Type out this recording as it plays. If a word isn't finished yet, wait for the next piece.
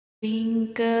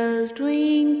Twinkle,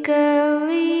 twinkle,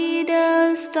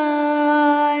 little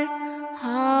star,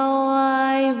 how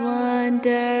I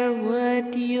wonder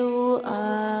what you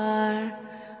are.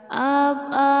 Up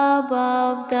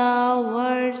above the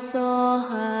world so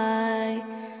high,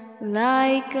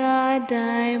 like a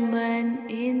diamond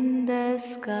in the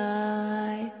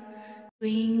sky.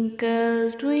 Twinkle,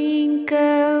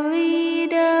 twinkle,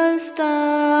 little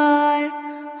star,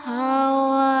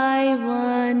 how I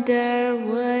wonder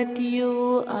what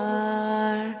you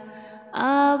are.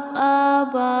 Up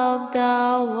above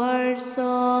the world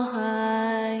so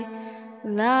high,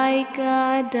 like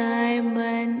a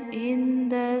diamond in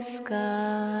the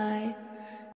sky.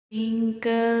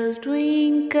 Twinkle,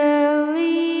 twinkle,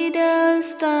 little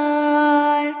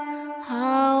star,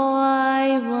 how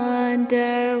I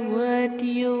wonder what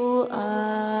you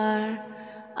are.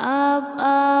 Up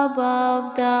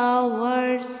above the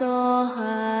world so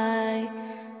high,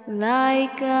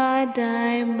 like a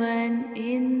diamond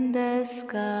in the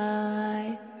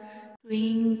sky.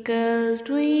 Twinkle,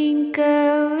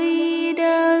 twinkle,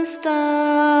 little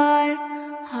star,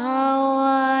 how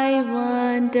I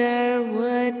wonder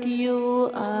what you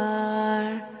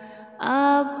are.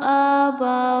 Up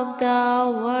above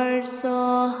the world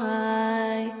so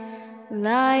high,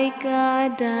 like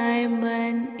a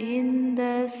diamond in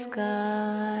the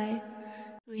sky.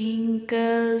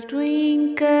 Twinkle,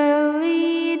 twinkle,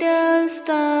 little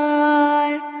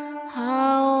star,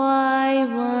 how I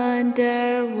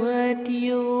wonder what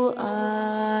you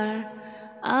are.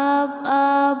 Up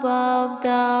above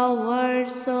the world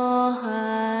so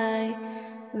high,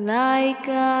 like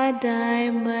a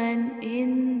diamond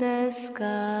in the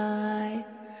sky.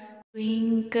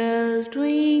 Twinkle,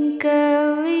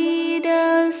 twinkle,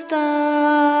 little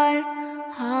star,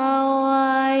 how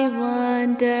I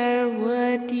wonder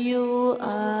what you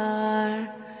are.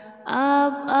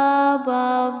 Up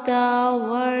above the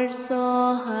world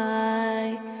so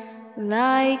high,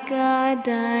 like a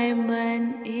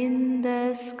diamond in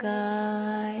the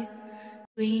sky.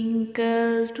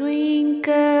 Twinkle,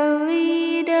 twinkle,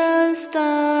 little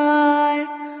star,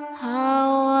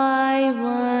 how I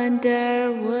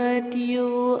wonder what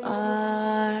you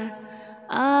are.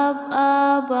 Up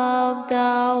above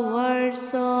the world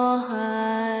so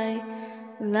high,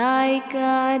 like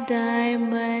a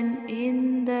diamond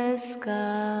in the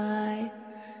sky.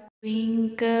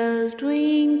 Twinkle,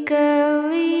 twinkle,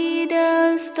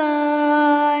 little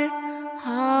star,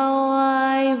 how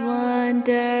I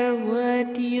wonder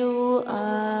what you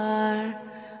are.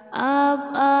 Up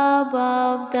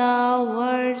above the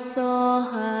world so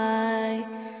high,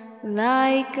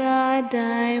 like a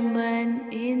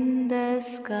diamond in the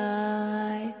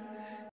sky.